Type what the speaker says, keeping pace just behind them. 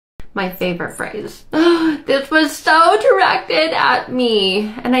My favorite phrase. This was so directed at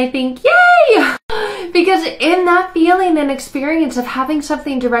me. And I think, yay! Because in that feeling and experience of having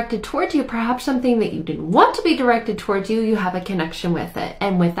something directed towards you, perhaps something that you didn't want to be directed towards you, you have a connection with it.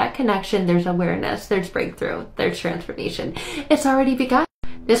 And with that connection, there's awareness, there's breakthrough, there's transformation. It's already begun.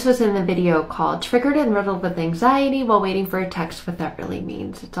 This was in the video called Triggered and Riddled with Anxiety While Waiting for a Text, What That Really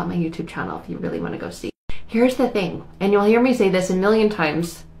Means. It's on my YouTube channel if you really want to go see. Here's the thing, and you'll hear me say this a million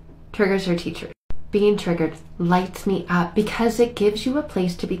times, triggers are teachers. Being triggered lights me up because it gives you a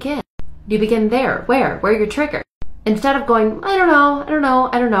place to begin. You begin there. Where you're triggered. Instead of going, I don't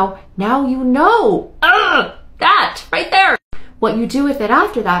know. Now you know. That right there. What you do with it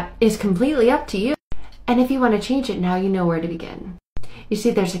after that is completely up to you. And if you want to change it, now you know where to begin. You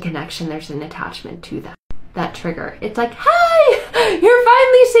see, there's a connection, there's an attachment to that trigger. It's like, hi, you're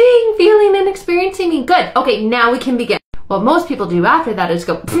finally seeing, feeling, and experiencing me. Good. Okay, now we can begin. What most people do after that is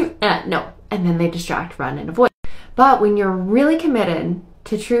go, no. And then they distract, run, and avoid. But when you're really committed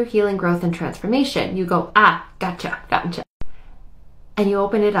to true healing, growth, and transformation, you go, gotcha. And you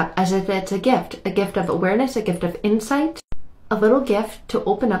open it up as if it's a gift of awareness, a gift of insight, a little gift to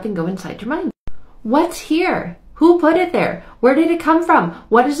open up and go inside your mind. What's here? Who put it there? Where did it come from?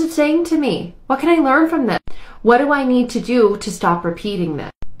 What is it saying to me? What can I learn from this? What do I need to do to stop repeating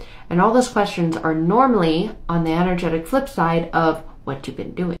this? And all those questions are normally on the energetic flip side of what you've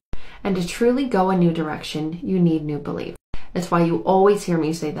been doing. And to truly go a new direction, you need new beliefs. That's why you always hear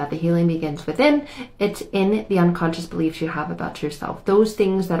me say that the healing begins within. It's in the unconscious beliefs you have about yourself. Those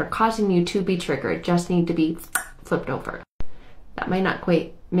things that are causing you to be triggered just need to be flipped over. That might not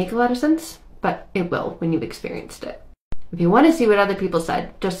quite make a lot of sense, but it will when you've experienced it. If you want to see what other people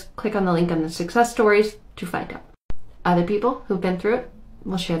said, just click on the link on the success stories to find out. Other people who've been through it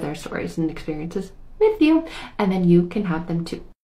will share their stories and experiences with you, and then you can have them too.